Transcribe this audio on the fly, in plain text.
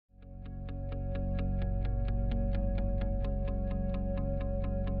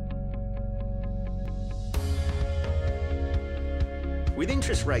With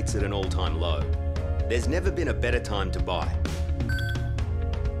interest rates at an all-time low, there's never been a better time to buy.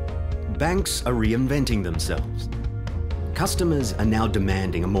 Banks are reinventing themselves. Customers are now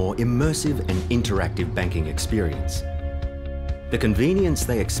demanding a more immersive and interactive banking experience. The convenience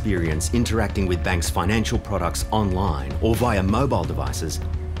they experience interacting with banks' financial products online or via mobile devices,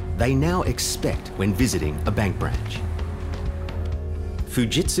 they now expect when visiting a bank branch.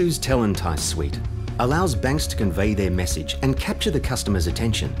 Fujitsu's TELentice suite allows banks to convey their message and capture the customer's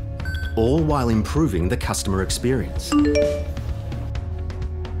attention, all while improving the customer experience.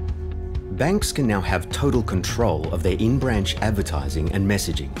 Banks can now have total control of their in-branch advertising and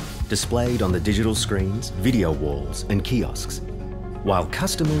messaging, displayed on the digital screens, video walls and kiosks, while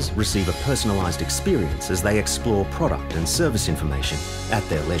customers receive a personalised experience as they explore product and service information at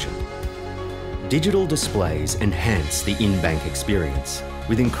their leisure. Digital displays enhance the in-bank experience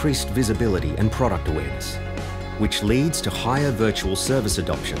with increased visibility and product awareness, which leads to higher virtual service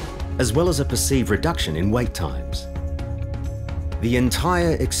adoption, as well as a perceived reduction in wait times. The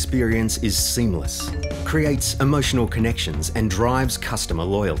entire experience is seamless, creates emotional connections and drives customer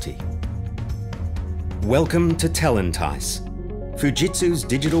loyalty. Welcome to TELentice, Fujitsu's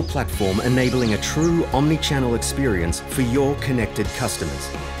digital platform enabling a true omni-channel experience for your connected customers.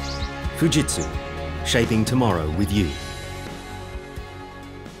 Fujitsu, shaping tomorrow with you.